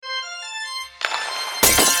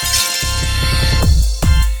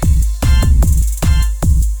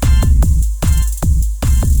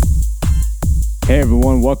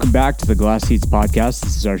everyone. Welcome back to the Glass Seats podcast.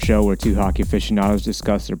 This is our show where two hockey aficionados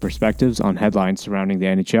discuss their perspectives on headlines surrounding the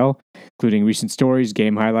NHL, including recent stories,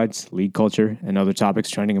 game highlights, league culture, and other topics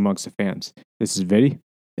trending amongst the fans. This is Vidi.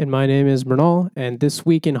 And my name is Bernal, and this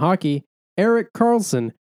week in hockey, Erik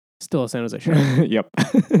Karlsson, still a San Jose Shark. Yep.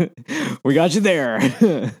 We got you there.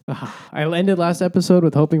 I ended last episode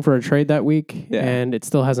with hoping for a trade that week, Yeah. and it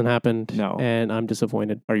still hasn't happened. No. And I'm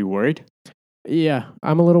disappointed. Are you worried? Yeah,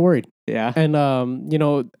 I'm a little worried. Yeah. And,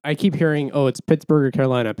 I keep hearing, it's Pittsburgh or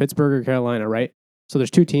Carolina, right? So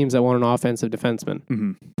there's two teams that want an offensive defenseman.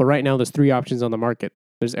 Mm-hmm. But right now, there's three options on the market.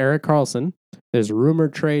 There's Erik Karlsson, there's a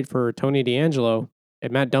rumored trade for Tony DeAngelo,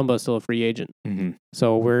 and Matt Dumba is still a free agent. Mm-hmm.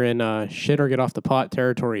 So we're in shit or get off the pot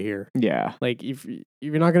territory here. Yeah. Like, if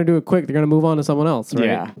you're not going to do it quick, they're going to move on to someone else, right?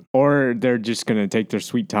 Yeah. Or they're just going to take their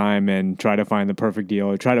sweet time and try to find the perfect deal,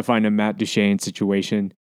 or try to find a Matt Duchene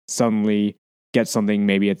situation, suddenly get something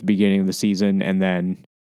maybe at the beginning of the season, and then,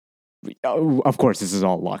 of course, this is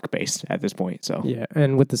all luck-based at this point. So Yeah,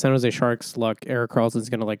 and with the San Jose Sharks' luck, Erik Karlsson's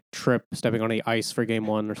going to, trip stepping on the ice for game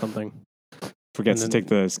one or something. Forgets and to then- take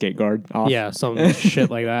the skate guard off. Yeah, some shit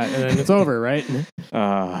like that, and then it's over, right?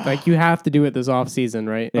 You have to do it this off season,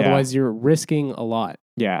 right? Yeah. Otherwise, you're risking a lot.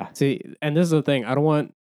 Yeah. See, and this is the thing.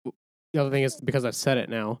 The other thing is, because I've said it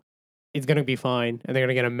now, it's going to be fine, and they're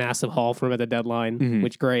going to get a massive haul from him at the deadline, Mhm.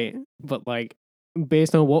 which great. But,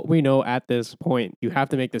 based on what we know at this point, you have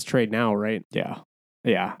to make this trade now, right? Yeah.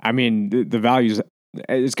 Yeah. I mean, the values,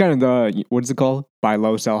 it's kind of the, what is it called? Buy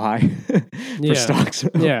low, sell high for Yeah. stocks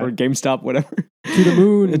Yeah. or GameStop, whatever. To the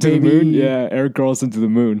moon, To the baby. moon. Yeah. Erik Karlsson to the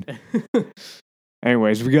moon.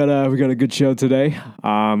 Anyways, we got a good show today.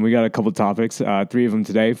 We got a couple topics, three of them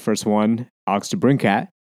today. First one, Alex DeBrincat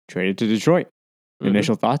traded to Detroit. Mhm.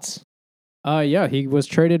 Initial thoughts? Yeah, he was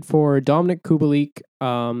traded for Dominic Kubalik,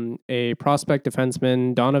 a prospect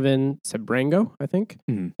defenseman, Donovan Sebrango, I think,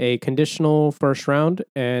 Mhm. a conditional first round,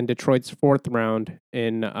 and Detroit's fourth round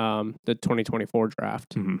in the 2024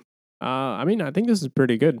 draft. Mhm. I think this is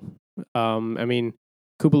pretty good.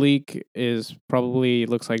 Kubalik is probably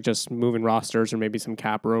looks like just moving rosters or maybe some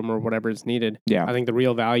cap room or whatever is needed. Yeah. I think the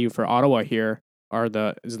real value for Ottawa here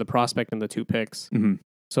is the prospect and the two picks. Mhm.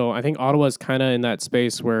 So I think Ottawa's kind of in that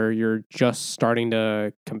space where you're just starting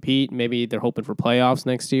to compete. Maybe they're hoping for playoffs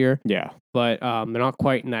next year, Yeah. but they're not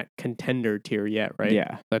quite in that contender tier yet, right?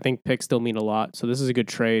 Yeah. So I think picks still mean a lot. So this is a good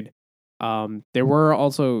trade. There were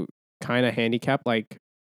also kind of handicapped,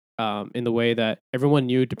 in the way that everyone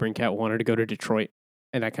knew DeBrincat wanted to go to Detroit,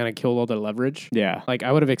 and that kind of killed all the leverage. Yeah.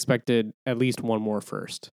 I would have expected at least one more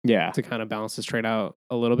first Yeah. to kind of balance this trade out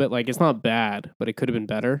a little bit. It's not bad, but it could have been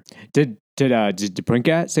better. Did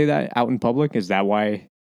DeBrincat say that out in public? Is that why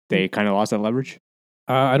they kind of lost that leverage?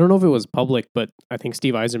 I don't know if it was public, but I think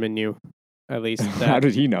Steve Yzerman knew at least that. How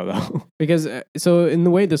did he know though? Because so in the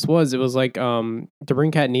way this was, it was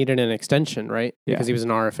DeBrincat needed an extension, right? Yeah. Because he was an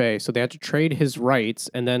RFA, so they had to trade his rights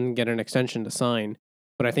and then get an extension to sign.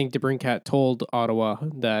 But I think DeBrincat told Ottawa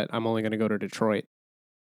that I'm only going to go to Detroit.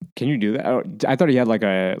 Can you do that? Oh, I thought he had like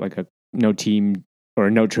a no team or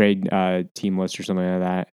no trade team list or something like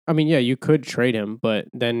that. I mean, yeah, you could trade him, but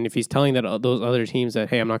then if he's telling those other teams that,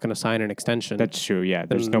 hey, I'm not going to sign an extension, That's true. Yeah.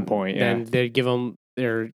 There's no point. Yeah. Then they'd give him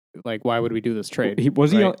why would we do this trade? He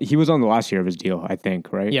was right? he was on the last year of his deal, I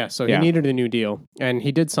think, right? Yeah, so he needed a new deal, and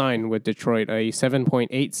he did sign with Detroit a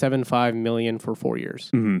 $7.875 million for 4 years,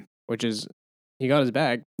 hmm which is he got his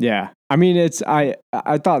bag. Yeah. I mean, I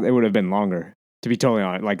thought it would have been longer, to be totally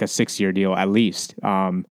honest, like a 6-year deal at least.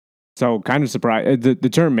 So kind of surprised. The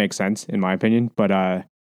term makes sense in my opinion, but I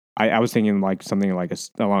was thinking something like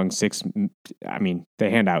along 6. I mean, they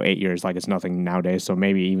hand out 8 years like it's nothing nowadays, so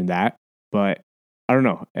maybe even that. But I don't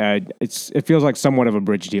know. It feels like somewhat of a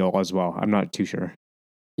bridge deal as well. I'm not too sure.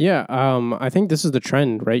 Yeah, I think this is the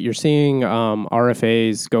trend, right? You're seeing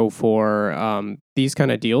RFAs go for these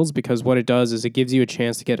kind of deals because what it does is it gives you a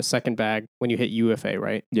chance to get a second bag when you hit UFA,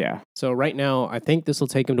 right? Yeah. So right now, I think this will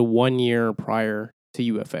take him to 1 year prior to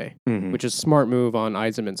UFA, Mhm. which is a smart move on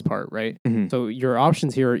Yzerman's part, right? Mhm. So your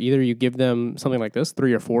options here are either you give them something like this,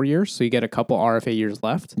 3 or 4 years, so you get a couple RFA years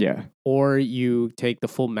left, Yeah. or you take the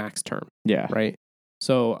full max term, Yeah. right?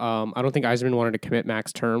 So I don't think Yzerman wanted to commit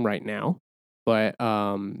max term right now, but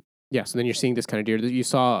so then you're seeing this kind of deal. You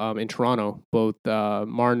saw in Toronto, both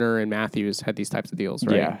Marner and Matthews had these types of deals,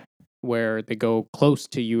 right? Yeah. Where they go close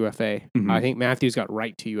to UFA. Mhm. I think Matthews got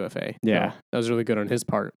right to UFA. Yeah. So that was really good on his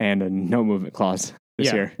part. And a no movement clause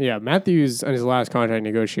this year. Yeah, Matthews on his last contract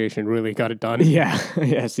negotiation really got it done. Yeah.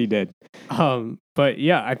 Yes, he did. But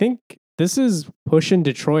yeah, I think this is pushing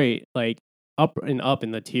Detroit up and up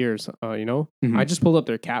in the tiers. Mhm. I just pulled up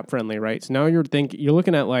their cap friendly, right? So now you're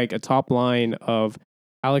looking at a top line of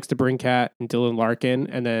Alex DeBrincat and Dylan Larkin,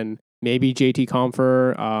 and then maybe JT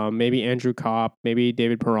Comfer, maybe Andrew Kopp, maybe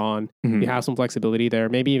David Perron. Mhm. You have some flexibility there.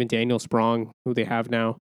 Maybe even Daniel Sprong, who they have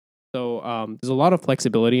now. So there's a lot of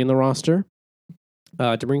flexibility in the roster.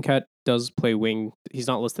 DeBrincat does play wing. He's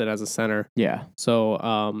not listed as a center. Yeah.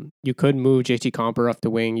 So you could move JT Comfer up to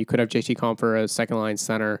wing. You could have JT Comfer as second line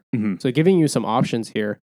center. Mhm. So giving you some options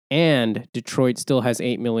here. And Detroit still has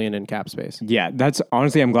 $8 million in cap space. Yeah, that's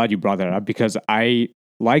honestly, I'm glad you brought that up because I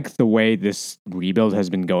like the way this rebuild has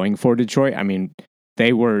been going for Detroit. I mean,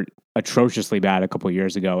 they were atrociously bad a couple of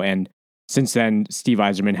years ago, and since then, Steve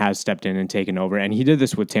Yzerman has stepped in and taken over, and he did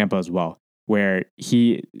this with Tampa as well, where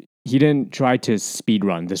he didn't try to speed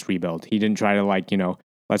run this rebuild. He didn't try to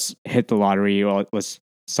let's hit the lottery or let's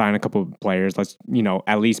sign a couple of players. Let's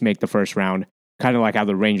at least make the first round. Kind of like how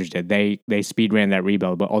the Rangers did. They speed ran that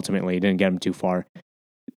rebuild, but ultimately it didn't get him too far.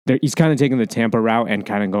 He's kind of taking the Tampa route and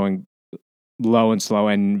kind of going low and slow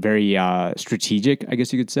and very strategic, I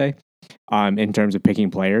guess you could say, in terms of picking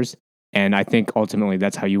players. And I think ultimately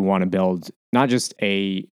that's how you want to build not just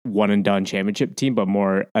a one and done championship team, but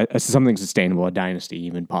more something sustainable, a dynasty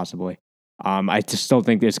even possibly. I just still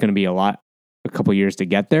think there's going to be a couple years to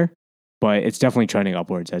get there, but it's definitely trending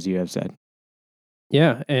upwards, as you have said.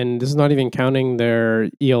 Yeah, and this is not even counting their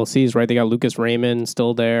ELCs, right? They got Lucas Raymond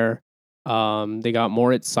still there. They got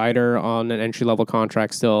Moritz Seider on an entry-level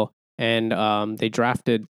contract still. And they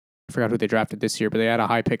drafted, I forgot who they drafted this year, but they had a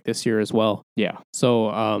high pick this year as well. Yeah.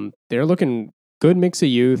 So they're looking good mix of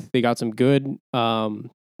youth. They got some good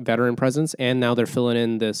veteran presence, and now they're filling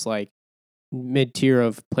in this like mid-tier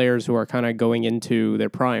of players who are kind of going into their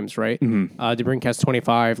primes, right? Mm-hmm. DeBrincat's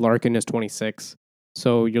 25, Larkin is 26.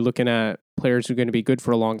 So you're looking at players who are going to be good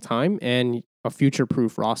for a long time and a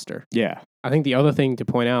future-proof roster. Yeah. I think the other thing to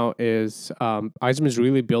point out is Yzerman's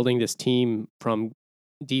really building this team from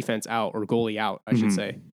defense out or goalie out, I should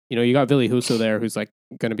say. You got Ville Husso there, who's like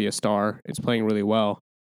going to be a star. It's playing really well.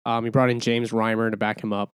 He brought in James Reimer to back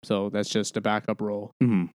him up, so that's just a backup role.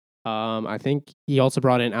 Mm-hmm. I think he also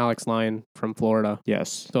brought in Alex Lyon from Florida.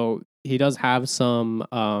 Yes. So he does have some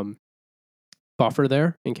buffer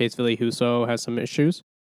there in case Ville Husso has some issues,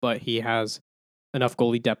 but he has enough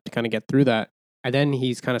goalie depth to kind of get through that. And then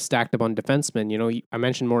he's kind of stacked up on defensemen. I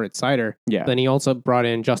mentioned Moritz Seider. Yeah. Then he also brought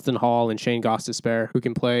in Justin Hall and Shane Gostisbehere, who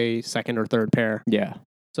can play second or third pair. Yeah.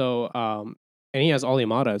 So, and he has Olli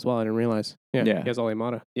Mata as well. I didn't realize. Yeah. He has Olli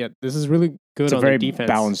Mata. Yeah. This is really good it's on a very the defense.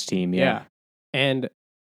 Balanced team. Yeah. And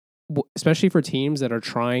especially for teams that are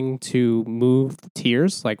trying to move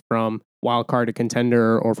tiers, like from wild card to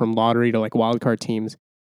contender or from lottery to like wild card teams,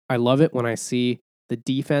 I love it when I see the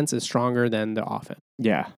defense is stronger than the offense.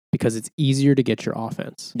 Yeah. Because it's easier to get your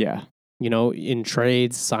offense. Yeah. In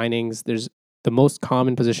trades, signings, there's the most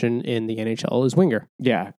common position in the NHL is winger.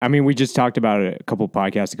 Yeah. I mean, we just talked about it a couple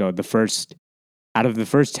podcasts ago. Out of the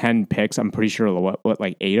first 10 picks, I'm pretty sure what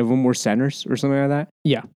like 8 of them were centers or something like that.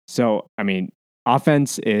 Yeah. So, I mean,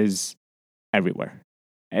 offense is everywhere.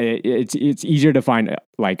 It's easier to find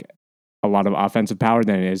like a lot of offensive power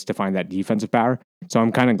than it is to find that defensive power. So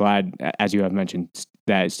I'm kind of glad, as you have mentioned,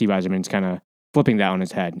 that Steve Yzerman's kind of flipping that on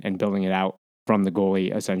his head and building it out from the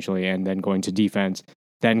goalie essentially, and then going to defense,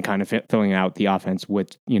 then kind of filling out the offense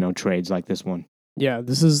with, trades like this one. Yeah,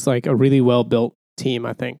 this is like a really well-built team,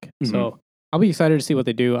 I think. Mm-hmm. So I'll be excited to see what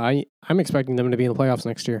they do. I'm expecting them to be in the playoffs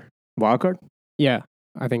next year. Wild card? Yeah,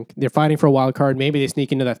 I think they're fighting for a wild card. Maybe they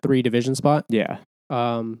sneak into that 3 division spot. Yeah.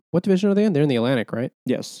 What division are they in? They're in the Atlantic, right?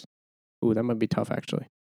 Yes. Ooh, that might be tough, actually.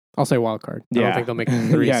 I'll say wild card. I don't think they'll make the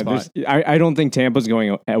 3 spot. I don't think Tampa's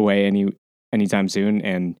going away anytime soon,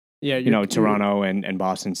 and Toronto and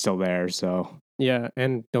Boston's still there. So yeah,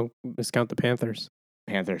 and don't discount the Panthers.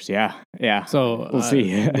 Yeah. So we'll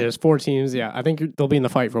see. There's 4 teams. Yeah, I think they'll be in the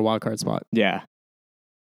fight for a wild card spot. Yeah.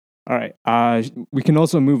 All right. We can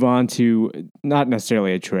also move on to not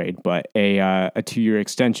necessarily a trade, but a 2-year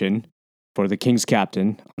extension for the Kings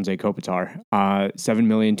captain, Anze Kopitar. $7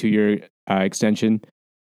 million 2-year extension.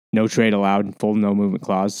 No trade allowed. Full no movement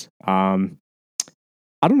clause. I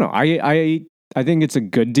don't know. I think it's a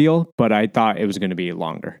good deal, but I thought it was going to be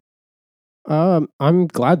longer. I'm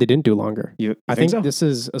glad they didn't do longer. I think so? This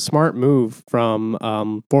is a smart move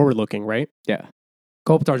from forward looking, right? Yeah.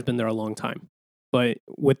 Kopitar's been there a long time. But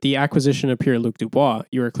with the acquisition of Pierre-Luc Dubois,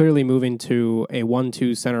 you are clearly moving to a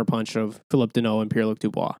 1-2 center punch of Phillip Danault and Pierre-Luc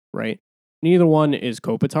Dubois, right? Neither one is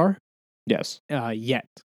Kopitar. Yes. Yet,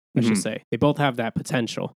 I should say. They both have that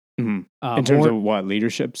potential. Mm-hmm. In terms of what?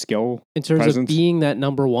 Leadership, skill, in terms presence? of being that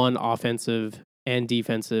number 1 offensive and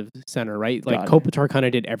defensive center, right? Like Kopitar kind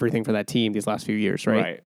of did everything for that team these last few years,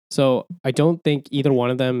 right? So I don't think either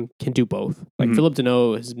one of them can do both. Like Mhm. Philip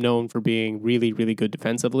Deneau is known for being really, really good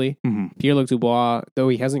defensively. Mhm. Pierre-Luc Dubois, though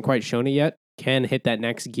he hasn't quite shown it yet, can hit that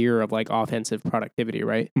next gear of like offensive productivity,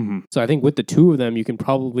 right? Mhm. So I think with the two of them, you can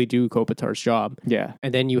probably do Kopitar's job. Yeah.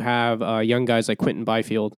 And then you have young guys like Quentin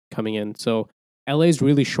Byfield coming in. So LA's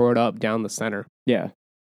really shored up down the center. Yeah.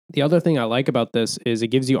 The other thing I like about this is it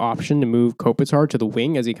gives you option to move Kopitar to the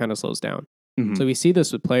wing as he kind of slows down. Mhm. So we see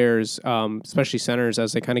this with players, especially centers,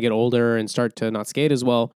 as they kind of get older and start to not skate as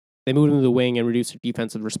well. They move them to the wing and reduce their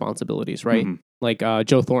defensive responsibilities, right? Mhm. Like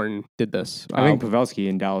Joe Thornton did this. I think Pavelski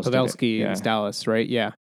in Dallas. did it. Pavelski Yeah. in Dallas, right?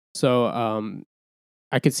 Yeah. So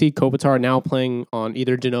I could see Kopitar now playing on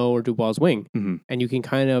either Deneau or Dubois' wing, Mhm. and you can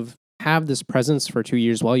kind of have this presence for 2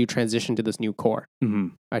 years while you transition to this new core.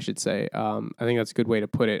 Mhm. I should say. I think that's a good way to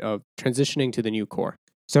put it, of transitioning to the new core.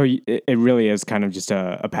 So it really is kind of just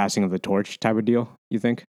a passing of the torch type of deal, you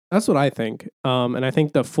think? That's what I think. And I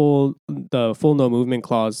think the full no movement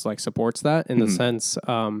clause like supports that in the Mhm. sense,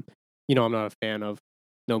 I'm not a fan of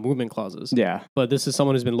no movement clauses, Yeah. but this is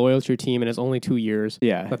someone who's been loyal to your team and it's only 2 years.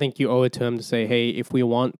 Yeah. I think you owe it to him to say, hey, if we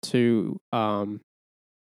want to,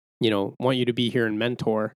 want you to be here and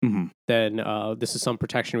mentor, Mhm. then this is some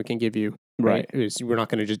protection we can give you. Right. We're not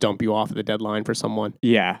going to just dump you off at the deadline for someone.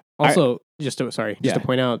 Yeah. Also, just to Yeah.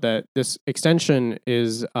 point out that this extension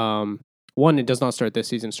is one, it does not start this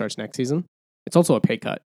season, it starts next season. It's also a pay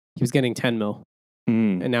cut. He was getting 10 mil,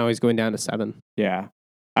 Mm. and now he's going down to 7. Yeah.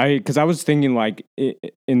 Because I was thinking, like,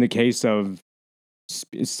 in the case of,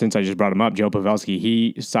 since I just brought him up, Joe Pavelski,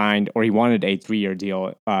 he signed, or he wanted a 3-year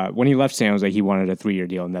deal. When he left San Jose, he wanted a 3-year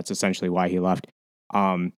deal, and that's essentially why he left.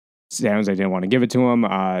 San Jose didn't want to give it to him.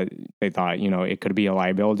 They thought, it could be a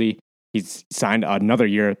liability. He's signed another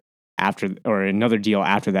year after, or another deal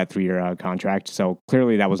after that 3-year contract. So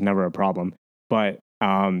clearly that was never a problem. But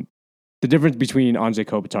the difference between Anze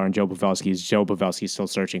Kopitar and Joe Pavelski is Joe Pavelski is still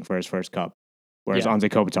searching for his first cup, whereas Yeah. Anze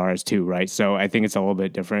Kopitar is 2, right? So I think it's a little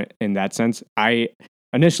bit different in that sense. I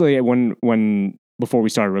initially, when before we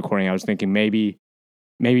started recording, I was thinking maybe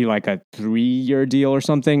like a 3-year deal or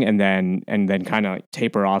something, and then kind of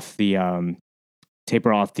taper off the what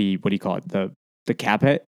do you call it, the cap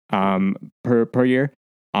hit per year.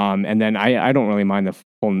 And then I don't really mind the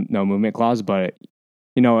full no movement clause, but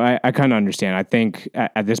I kind of understand. I think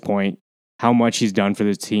at this point, how much he's done for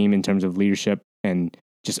the team in terms of leadership and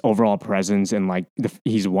just overall presence, and like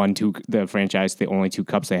he's won the franchise, the only 2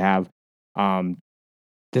 cups they have.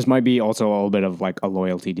 This might be also a little bit of like a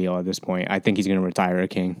loyalty deal at this point. I think he's going to retire a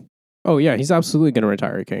King. Oh yeah, he's absolutely going to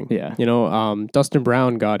retire a King. Yeah. Dustin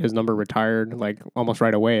Brown got his number retired like almost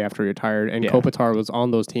right away after he retired, and Yeah. Kopitar was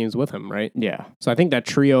on those teams with him, right? Yeah. So I think that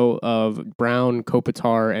trio of Brown,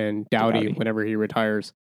 Kopitar, and Doughty, Doughty. whenever he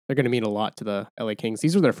retires, they're going to mean a lot to the LA Kings.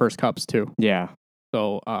 These are their first cups too. Yeah.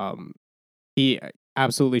 So he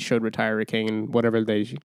absolutely should retire a King, and whatever they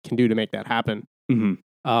can do to make that happen.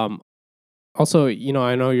 Mm-hmm. Also,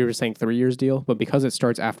 I know you were saying 3 years deal, but because it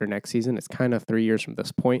starts after next season, it's kind of 3 years from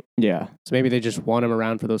this point. Yeah. So maybe they just want him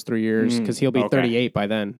around for those 3 years because he'll be Okay. 38 by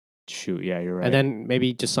then. Shoot. Yeah, you're right. And then maybe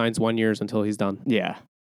he just signs 1 year until he's done. Yeah.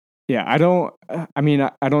 Yeah. I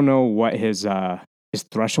don't know what his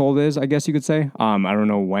threshold is, I guess you could say. I don't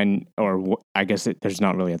know when, or I guess there's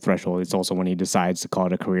not really a threshold. It's also when he decides to call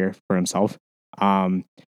it a career for himself.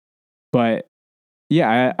 But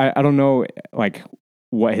yeah, I don't know, like,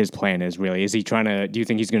 what his plan is really. Is he do you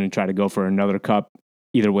think he's going to try to go for another cup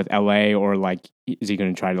either with LA, or like, is he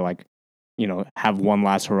going to try to like, have one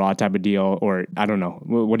last hurrah type of deal? Or I don't know.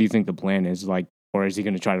 What do you think the plan is like? Or is he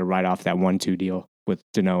going to try to write off that 1-2 deal with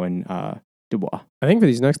Deneau and Dubois? I think for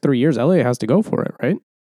these next 3 years, LA has to go for it, right?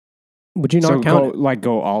 Would you not count?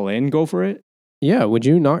 Go all in, go for it? Yeah. Would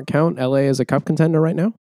you not count LA as a cup contender right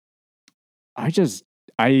now? I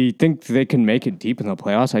think they can make it deep in the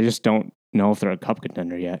playoffs. I just don't know if they're a cup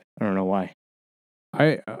contender yet. I don't know why.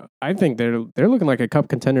 I think they're looking like a cup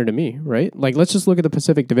contender to me, right? Like, let's just look at the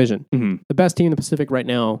Pacific Division. Mm-hmm. The best team in the Pacific right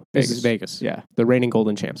now is Vegas. Yeah. The reigning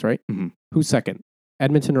Golden Champs, right? Mm-hmm. Who's second?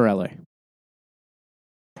 Edmonton or LA?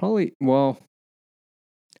 Probably, well,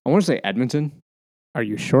 I want to say Edmonton. Are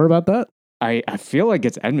you sure about that? I feel like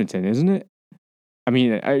it's Edmonton, isn't it? I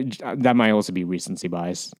mean, that might also be recency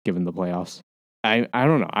bias given the playoffs. I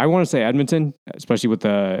don't know. I want to say Edmonton, especially with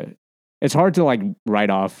it's hard to like write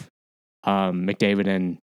off McDavid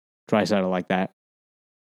and Draisaitl like that.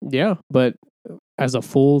 Yeah, but as a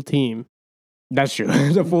full team. That's true.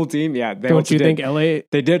 As a full team, yeah. Don't you think LA...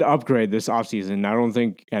 They did upgrade this offseason. I don't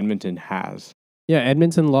think Edmonton has. Yeah,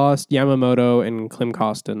 Edmonton lost Yamamoto and Klim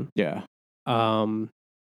Kostin. Yeah.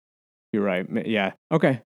 You're right. Yeah.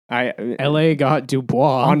 Okay. LA got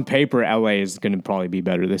Dubois. On paper, LA is going to probably be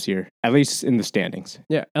better this year, at least in the standings.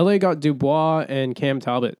 Yeah, LA got Dubois and Cam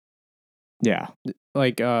Talbot. Yeah.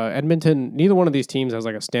 Like Edmonton, neither one of these teams has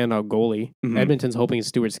like a standout goalie. Mhm. Edmonton's hoping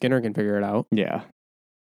Stuart Skinner can figure it out. Yeah.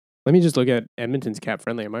 Let me just look at Edmonton's cap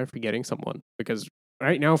friendly. Am I forgetting someone? Because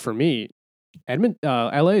right now, for me,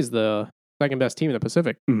 LA is the second best team in the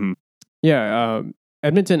Pacific. Mhm. Yeah,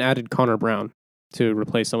 Edmonton added Connor Brown to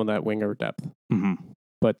replace some of that winger depth, Mhm.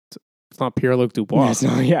 but it's not Pierre-Luc Dubois. Yeah,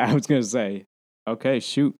 so, yeah, I was going to say, okay,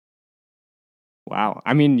 shoot. Wow.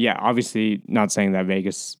 I mean, yeah, obviously not saying that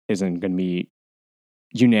Vegas isn't going to be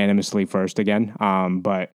unanimously first again,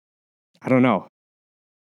 but I don't know.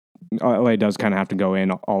 LA does kind of have to go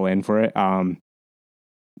all in for it.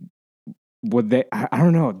 Would they? I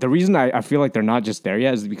don't know. The reason I feel like they're not just there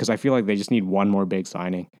yet is because I feel like they just need one more big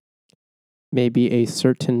signing. Maybe a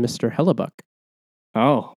certain Mr. Hellebuck.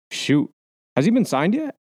 Oh, shoot. Has he been signed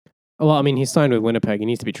yet? Well, I mean, he's signed with Winnipeg. He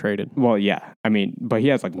needs to be traded. Well, yeah. I mean, but he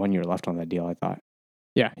has like 1 year left on that deal, I thought.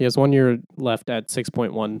 Yeah, he has 1 year left at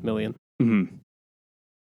 $6.1 million. Mm-hmm.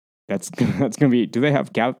 That's going to be. Do they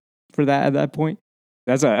have cap for that at that point?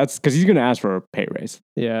 That's because he's going to ask for a pay raise.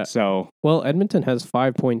 Yeah. So, well, Edmonton has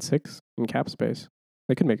 5.6 in cap space.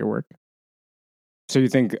 They could make it work. So you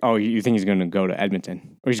think? Oh, you think he's going to go to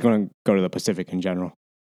Edmonton, or he's going to go to the Pacific in general?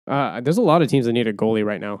 There's a lot of teams that need a goalie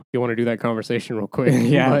right now. You want to do that conversation real quick?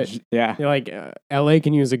 Yeah. Like LA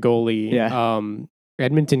can use a goalie. Yeah.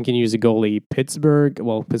 Edmonton can use a goalie. Pittsburgh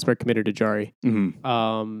committed to Jari. Mm-hmm.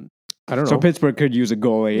 I don't know. So Pittsburgh could use a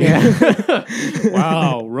goalie. Yeah.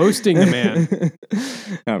 Wow, roasting the man.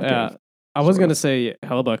 Okay. I was gonna say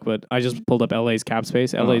Hellebuck, but I just pulled up LA's cap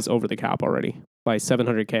space. LA's over the cap already by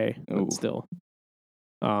 $700K. But still,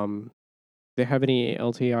 they have any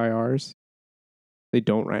LTIRs? They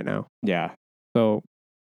don't right now. Yeah. So,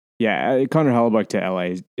 yeah, Connor Hellebuck to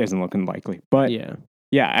LA isn't looking likely. But yeah,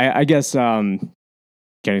 I guess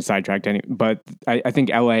getting sidetracked. But I think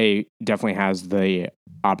LA definitely has the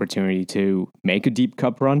opportunity to make a deep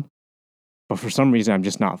cup run. But for some reason, I'm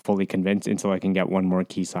just not fully convinced until I can get one more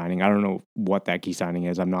key signing. I don't know what that key signing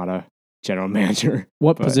is. I'm not a general manager.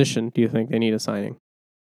 What position do you think they need a signing?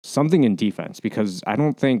 Something in defense, because I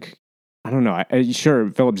don't know. Sure,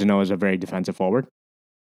 Philip Janot is a very defensive forward,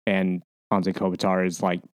 and Anze Kopitar is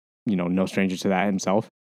like, no stranger to that himself.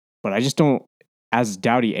 But I just don't, as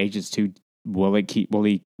Doughty ages too, will he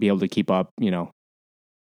be able to keep up,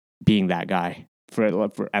 being that guy for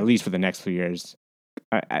at least for the next few years?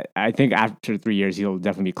 I think after 3 years, he'll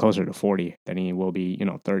definitely be closer to 40 than he will be,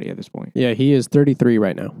 30 at this point. Yeah, he is 33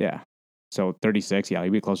 right now. Yeah. So 36, yeah,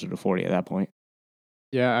 he'll be closer to 40 at that point.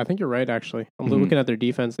 Yeah, I think you're right, actually. I'm looking at their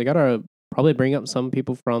defense. They got to probably bring up some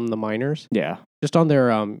people from the minors. Yeah. Just on their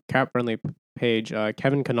cap-friendly page,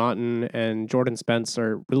 Kevin Connaughton and Jordan Spence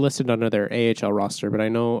are listed under their AHL roster, but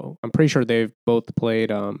I'm pretty sure they've both played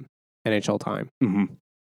NHL time. Mm-hmm.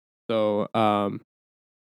 So,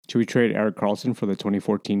 should we trade Erik Karlsson for the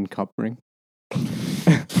 2014 Cup ring?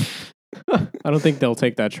 I don't think they'll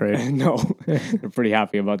take that trade. No, they're pretty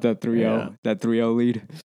happy about that 3-0, that 3-0 lead.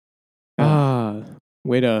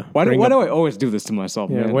 Way to why do I always do this to myself?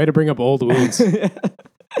 Yeah, man? Way to bring up old wounds.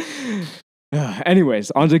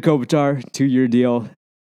 Anyways, Anze Kopitar, 2-year deal,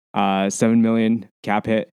 $7 million cap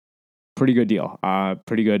hit, pretty good deal.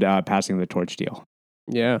 Pretty good passing the torch deal.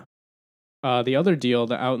 Yeah. The other deal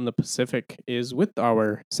that out in the Pacific is with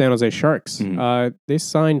our San Jose Sharks. Mm-hmm. They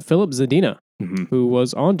signed Filip Zadina, who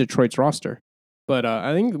was on Detroit's roster. But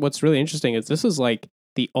I think what's really interesting is this is like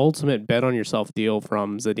the ultimate bet on yourself deal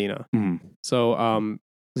from Zadina. Mm-hmm. So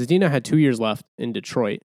Zadina had 2 years left in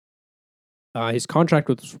Detroit. His contract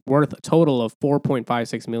was worth a total of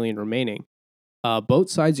 $4.56 million remaining. Both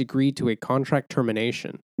sides agreed to a contract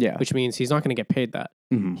termination, which means he's not going to get paid that.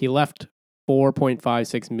 Mm-hmm. He left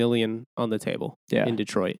 $4.56 million on the table in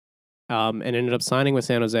Detroit, and ended up signing with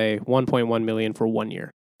San Jose $1.1 million for 1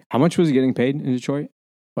 year. How much was he getting paid in Detroit?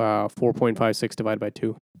 4.56 divided by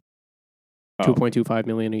 2. $2.25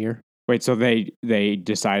 million a year. Wait, so they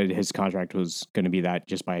decided his contract was going to be that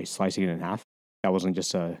just by slicing it in half? That wasn't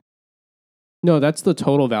just a... No, that's the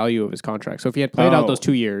total value of his contract. So if he had played out those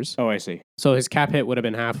 2 years... Oh, I see. So his cap hit would have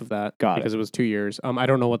been half of that. Because it was 2 years. I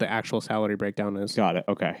don't know what the actual salary breakdown is. Got it,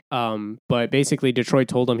 okay. But basically, Detroit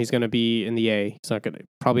told him he's going to be in the A. He's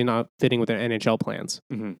probably not fitting with their NHL plans.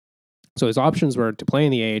 Mm-hmm. So his options were to play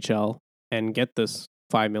in the AHL and get this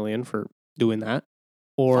 $5 million for doing that.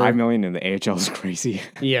 Or $5 million in the AHL is crazy.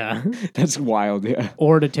 Yeah. That's wild, yeah.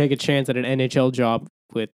 Or to take a chance at an NHL job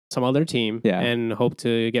with some other team Yeah. and hope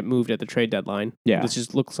to get moved at the trade deadline. Yeah. This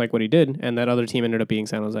just looks like what he did, and that other team ended up being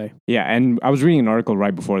San Jose. Yeah, and I was reading an article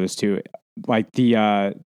right before this too. Like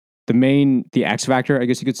the the X factor, I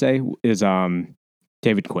guess you could say, is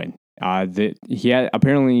David Quinn. He had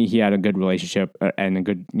a good relationship and a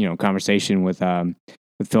good conversation with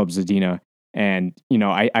Philip Zadina, and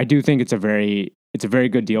I do think it's a very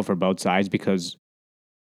good deal for both sides because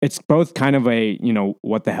it's both kind of a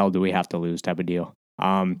what the hell do we have to lose type of deal.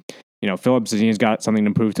 Philip Zadina's got something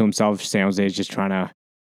to prove to himself. San Jose is just trying to.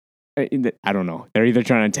 I don't know. They're either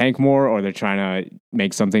trying to tank more or they're trying to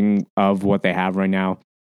make something of what they have right now.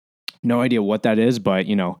 No idea what that is, but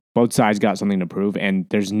both sides got something to prove, and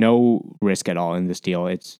there's no risk at all in this deal.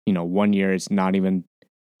 It's 1 year. It's not even.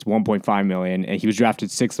 It's 1.5 million, and he was drafted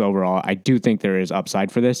 6th overall. I do think there is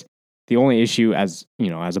upside for this. The only issue, as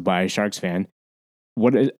a biased Sharks fan,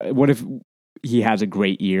 what if he has a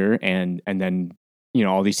great year and then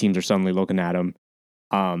all these teams are suddenly looking at him,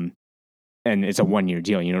 and it's a 1 year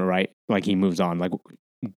deal, right? Like he moves on. Like,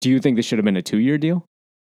 do you think this should have been a 2 year deal?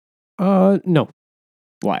 No.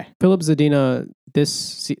 Why? Philip Zadina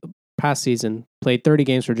past season played 30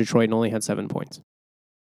 games for Detroit and only had 7 points.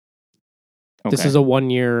 Okay. This is a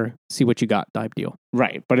 1 year, see what you got type deal.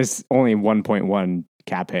 Right, but it's only 1.1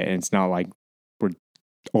 cap hit, and it's not like we're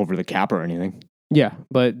over the cap or anything. Yeah,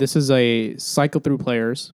 but this is a cycle through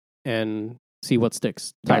players and see what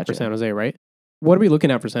sticks type for Gotcha. San Jose, right? What are we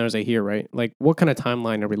looking at for San Jose here, right? Like, what kind of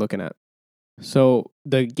timeline are we looking at? So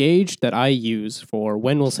the gauge that I use for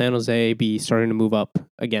when will San Jose be starting to move up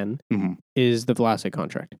again Mm-hmm. is the Vlasic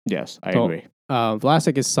contract. Yes, I So, agree.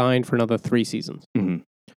 Vlasic is signed for another 3 seasons. Mm-hmm.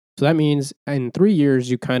 So that means in 3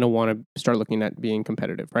 years, you kind of want to start looking at being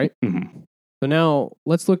competitive, right? Mm-hmm. So now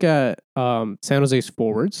let's look at San Jose's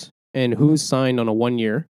forwards and who's signed on a 1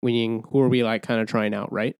 year, meaning who are we like kind of trying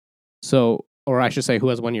out, right? So, or I should say, who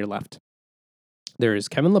has 1 year left. There is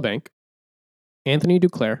Kevin Labanc, Anthony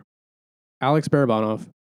Duclair, Alex Barabanov,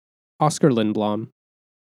 Oscar Lindblom,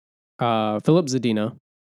 Philip Zadina,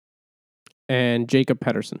 and Jacob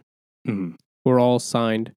Pedersen, Mm-hmm. who are all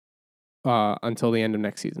signed until the end of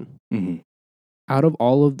next season. Mm-hmm. Out of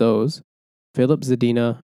all of those, Philip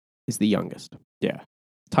Zadina is the youngest. Yeah.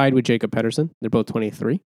 Tied with Jacob Pedersen. They're both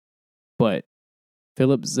 23. But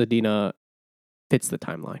Philip Zadina fits the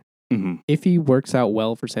timeline. Mm-hmm. If he works out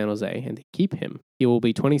well for San Jose and they keep him, he will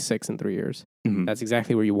be 26 in 3 years. Mm-hmm. That's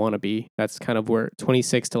exactly where you want to be. That's kind of where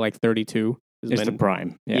 26 to like 32 is It's the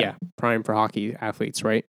prime. yeah, prime for hockey athletes,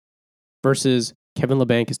 right? Versus Kevin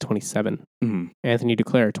Labanc is 27. Mm-hmm. Anthony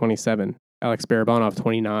Duclair, 27. Alex Barabanov,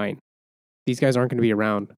 29. These guys aren't going to be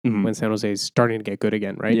around Mm-hmm. when San Jose is starting to get good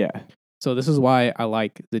again, right? Yeah. So this is why I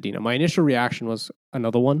like Zadina. My initial reaction was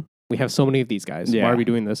another one. We have so many of these guys. Yeah. Why are we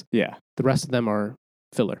doing this? Yeah. The rest of them are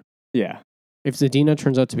filler. Yeah. If Zadina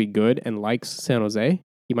turns out to be good and likes San Jose,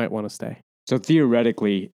 he might want to stay. So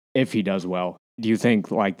theoretically, if he does well, do you think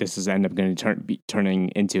like this is end up going to be turning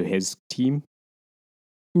into his team?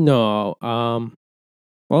 No.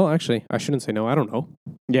 Well, actually, I shouldn't say no. I don't know.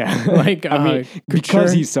 Yeah. Like, I mean, because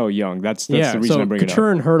Couture- he's so young. That's the reason so I bring it up.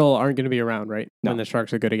 Couture and Hurdle aren't going to be around, right? No. When the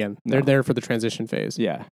Sharks are good again. No. They're there for the transition phase.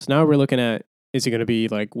 Yeah. So now we're looking at, is he going to be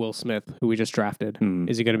like Will Smith, who we just drafted? Mm.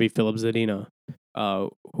 Is he going to be Philip Zadina?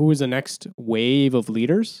 Who is the next wave of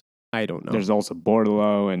leaders? I don't know. There's also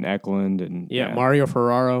Bordelot and Eklund and Mario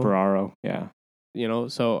Ferraro. Yeah.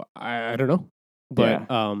 So I don't know. But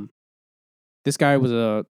this guy was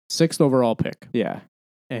a 6th overall pick. Yeah.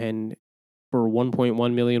 And for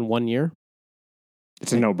 1.1 million 1 year,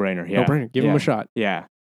 It's a no-brainer. Yeah. no brainer. Give him a shot. Yeah.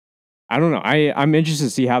 I don't know. I'm interested to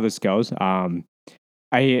see how this goes.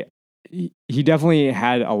 He definitely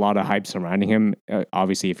had a lot of hype surrounding him.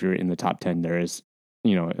 Obviously, if you're in the top 10, there is,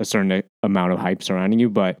 a certain amount of hype surrounding you.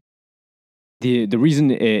 But the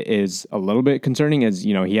reason it is a little bit concerning is,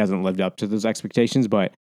 he hasn't lived up to those expectations.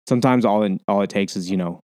 But sometimes all it takes is,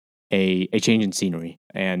 a change in scenery.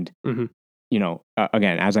 And, Mhm.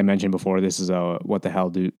 Again, as I mentioned before, this is a what the hell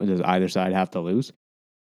does either side have to lose?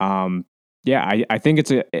 I think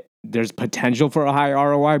there's potential for a high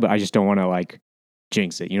ROI, but I just don't want to like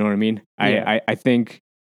jinx it. You know what I mean? Yeah. I think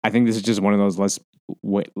this is just one of those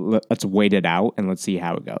let's wait it out and let's see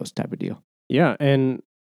how it goes type of deal. Yeah. And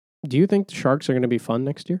do you think the Sharks are going to be fun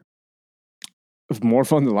next year? More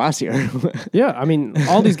fun than last year. Yeah. I mean,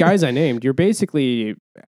 all these guys I named,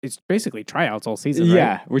 it's basically tryouts all season, right?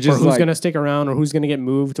 Yeah, which For is who's going to stick around or who's going to get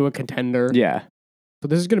moved to a contender. yeah. So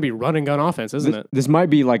this is going to be run and gun offense, isn't it? This might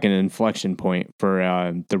be like an inflection point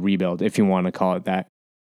for the rebuild, if you want to call it that.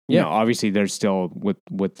 Yeah. Obviously there's still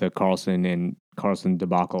with the Carlson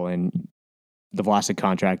debacle and the Vlasic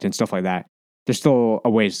contract and stuff like that. There's still a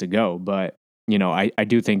ways to go, but I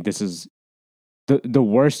do think this is the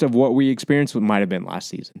worst of what we experienced might have been last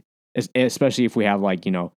season, especially if we have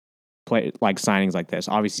play like signings like this.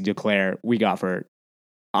 Obviously, Duclair we got for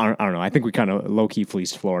I don't know. I think we kind of low key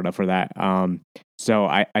fleeced Florida for that. So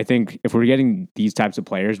I think if we're getting these types of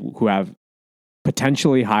players who have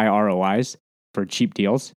potentially high ROIs for cheap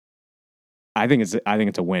deals, I think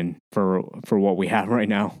it's a win for what we have right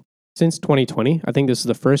now. Since 2020, I think this is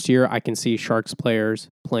the first year I can see Sharks players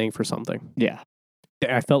playing for something. Yeah.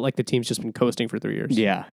 I felt like the team's just been coasting for 3 years.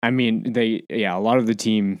 Yeah. I mean, a lot of the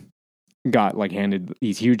team got like handed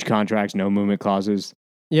these huge contracts, no movement clauses.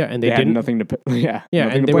 Yeah, and they had didn't. nothing to Yeah,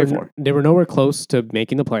 nothing and to play for. they were nowhere close to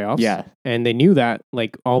making the playoffs. Yeah. And they knew that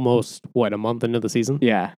like almost a month into the season.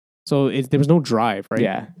 Yeah. So there was no drive, right?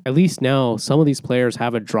 Yeah. At least now some of these players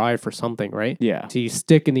have a drive for something, right? Yeah. To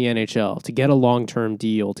stick in the NHL, to get a long-term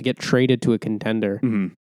deal, to get traded to a contender.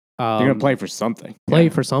 Mm-hmm. They're going to play for something. Play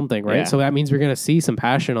for something, right? Yeah. So that means we're going to see some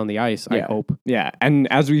passion on the ice, I hope. Yeah. And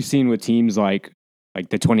as we've seen with teams like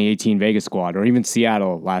the 2018 Vegas squad or even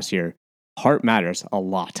Seattle last year, heart matters a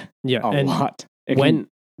lot. Yeah. A lot. When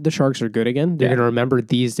the Sharks are good again, they're going to remember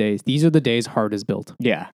these days. These are the days heart is built.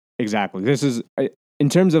 Yeah, exactly. This is, in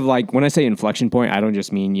terms of like, when I say inflection point, I don't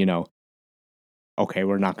just mean, okay,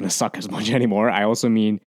 we're not going to suck as much anymore. I also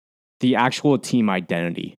mean the actual team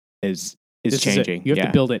identity is changing. You have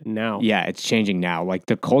to build it now. Yeah, it's changing now. Like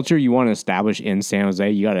the culture you want to establish in San Jose,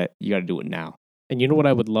 you gotta do it now. And you know what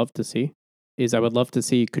I would love to see is I would love to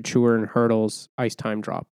see Couture and Hurdle's ice time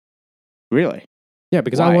drop. Really? Yeah,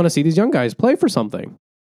 because Why? I want to see these young guys play for something.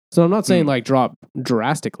 So I'm not saying like drop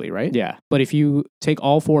drastically, right? Yeah. But if you take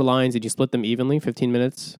all 4 lines and you split them evenly, 15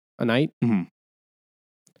 minutes a night, I'm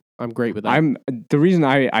great with that. The reason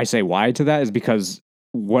I say why to that is because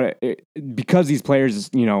these players,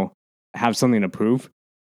 have something to prove.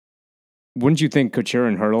 Wouldn't you think Couture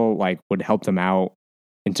and Hurdle would help them out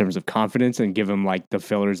in terms of confidence and give them the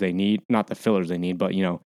fillers they need? Not the fillers they need, but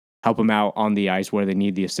help them out on the ice where they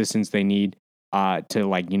need the assistance they need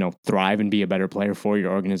to thrive and be a better player for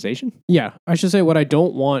your organization? Yeah, I should say what I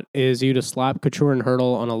don't want is you to slap Couture and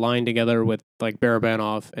Hurdle on a line together with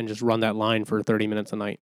Barabanov and just run that line for 30 minutes a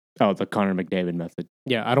night. Oh, the Connor McDavid method.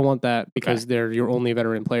 Yeah, I don't want that because they're your only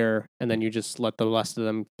veteran player, and then you just let the rest of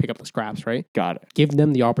them pick up the scraps, right? Got it. Give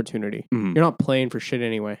them the opportunity. Mhm. You're not playing for shit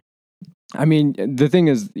anyway. I mean, the thing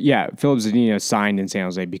is, Philip Zadina signed in San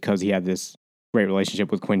Jose because he had this great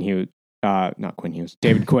relationship with Quinn Hughes. Not Quinn Hughes,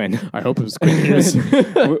 David Quinn. I hope it was Quinn Hughes.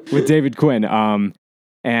 with David Quinn. I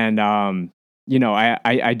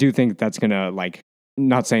do think that's going to,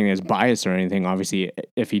 not saying there's bias or anything. Obviously,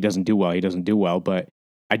 if he doesn't do well, he doesn't do well. But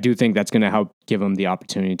I do think that's going to help give him the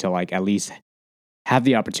opportunity to, at least have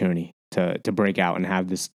the opportunity to break out and have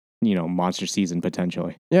this, monster season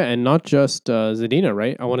potentially. Yeah, and not just Zadina,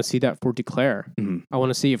 right? I want to see that for Duclair. Mm-hmm. I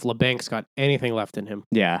want to see if LeBank's got anything left in him.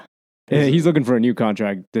 Yeah. He's looking for a new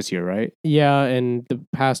contract this year, right? Yeah, and the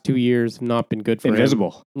past 2 years have not been good for him.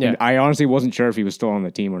 Invisible. Yeah. And I honestly wasn't sure if he was still on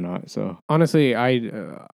the team or not. So honestly,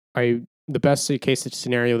 the best case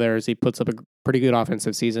scenario there is he puts up a pretty good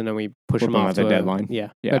offensive season and we push him off at the deadline. Yeah,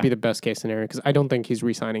 that'd be the best case scenario because I don't think he's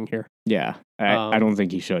re-signing here. Yeah, I don't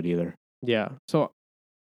think he should either. Yeah, so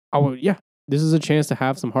this is a chance to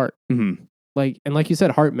have some heart. Mm-hmm. Like you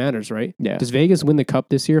said, heart matters, right? Yeah. Does Vegas win the cup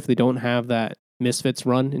this year if they don't have that Misfits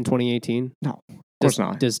run in 2018? No, of course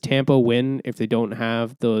not. Does Tampa win if they don't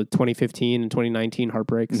have the 2015 and 2019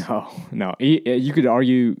 heartbreaks? No. You could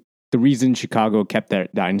argue the reason Chicago kept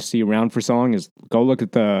that dynasty around for so long is go look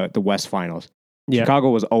at the West Finals. Yeah. Chicago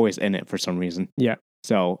was always in it for some reason. Yeah.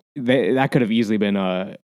 So that could have easily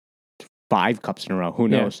been 5 cups in a row. Who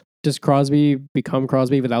knows? Does Crosby become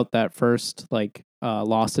Crosby without that first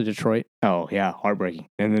loss to Detroit? Oh yeah, heartbreaking.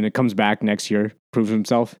 And then it comes back next year, proves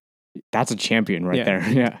himself. That's a champion right there.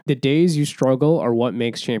 Yeah. The days you struggle are what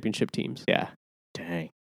makes championship teams. Yeah.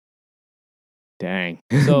 Dang.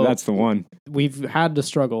 So that's the one. We've had to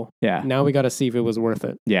struggle. Yeah. Now we got to see if it was worth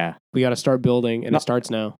it. Yeah. We got to start building, and it starts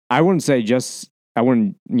now. I wouldn't say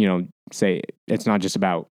say it's not just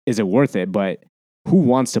about is it worth it, but who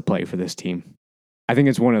wants to play for this team? I think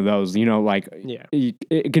it's one of those,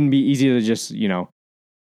 it can be easy to just,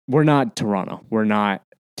 we're not Toronto. We're not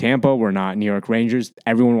Tampa. We're not New York Rangers.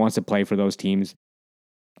 Everyone wants to play for those teams.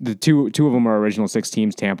 The two of them are original 6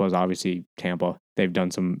 teams. Tampa is obviously Tampa. They've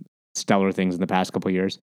done some stellar things in the past couple of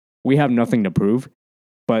years. We have nothing to prove,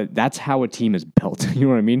 but that's how a team is built. You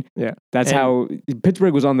know what I mean? Yeah. That's how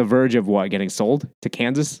Pittsburgh was on the verge of getting sold to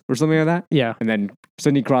Kansas or something like that. Yeah. And then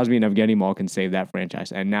Sidney Crosby and Evgeny Malkin saved that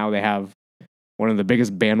franchise. And now they have one of the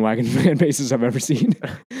biggest bandwagon fan bases I've ever seen.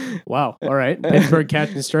 Wow. All right. Pittsburgh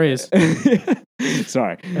catching strays.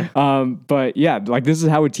 Sorry. But yeah, this is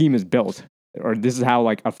how a team is built. Or this is how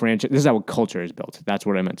a franchise, this is how a culture is built. That's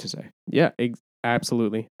what I meant to say. Yeah,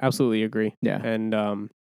 absolutely. Absolutely agree. Yeah. And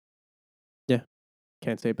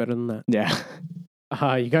Can't say it better than that. Yeah.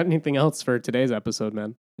 You got anything else for today's episode,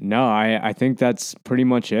 man? No, I think that's pretty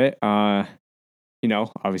much it.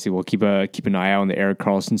 Obviously we'll keep an eye out on the Erik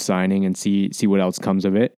Karlsson signing and see what else comes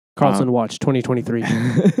of it. Karlsson watch 2023.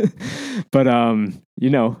 But I'm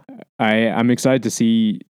excited to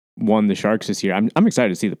see the Sharks this year. I'm excited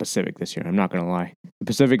to see the Pacific this year. I'm not gonna lie. The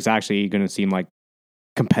Pacific's actually gonna seem like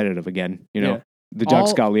competitive again. The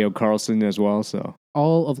Ducks got Leo Carlsson as well, so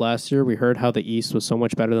all of last year we heard how the East was so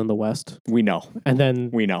much better than the West. We know. And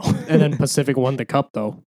then Pacific won the cup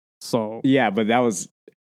though. So yeah, but that was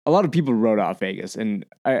a lot of people wrote off Vegas, and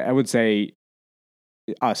I would say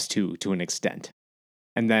us too, to an extent.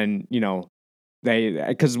 And then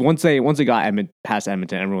because once they got past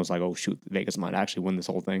Edmonton, everyone was like, "Oh shoot, Vegas might actually win this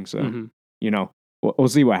whole thing." So we'll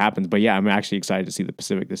see what happens. But yeah, I'm actually excited to see the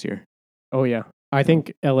Pacific this year. Oh yeah, I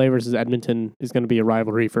think LA versus Edmonton is going to be a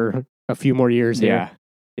rivalry for a few more years here.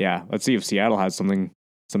 Yeah. Let's see if Seattle has some dog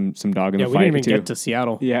in the fight. Yeah, we didn't even get to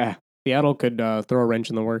Seattle. Yeah, Seattle could throw a wrench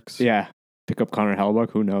in the works. Yeah, pick up Connor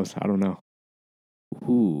Hellebuyck. Who knows? I don't know.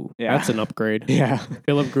 Ooh, yeah. That's an upgrade. Yeah,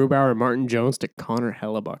 Philip Grubauer and Martin Jones to Connor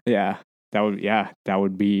Hellebuyck. Yeah, that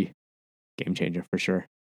would be game changer for sure.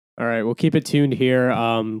 All right, we'll keep it tuned here.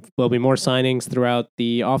 There'll be more signings throughout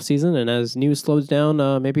the off season, and as news slows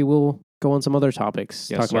down, maybe we'll go on some other topics.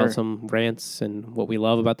 Yes, talk about some rants and what we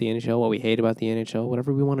love about the NHL, what we hate about the NHL,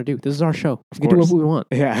 whatever we want to do. This is our show. We can do what we want.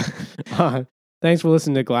 Yeah. Thanks for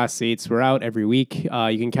listening to Glass Seats. We're out every week. You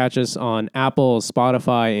can catch us on Apple,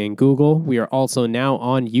 Spotify, and Google. We are also now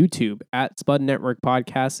on YouTube at Spud Network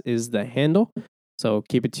Podcast is the handle. So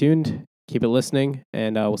keep it tuned, keep it listening,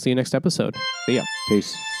 and we'll see you next episode. See ya.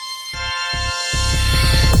 Peace.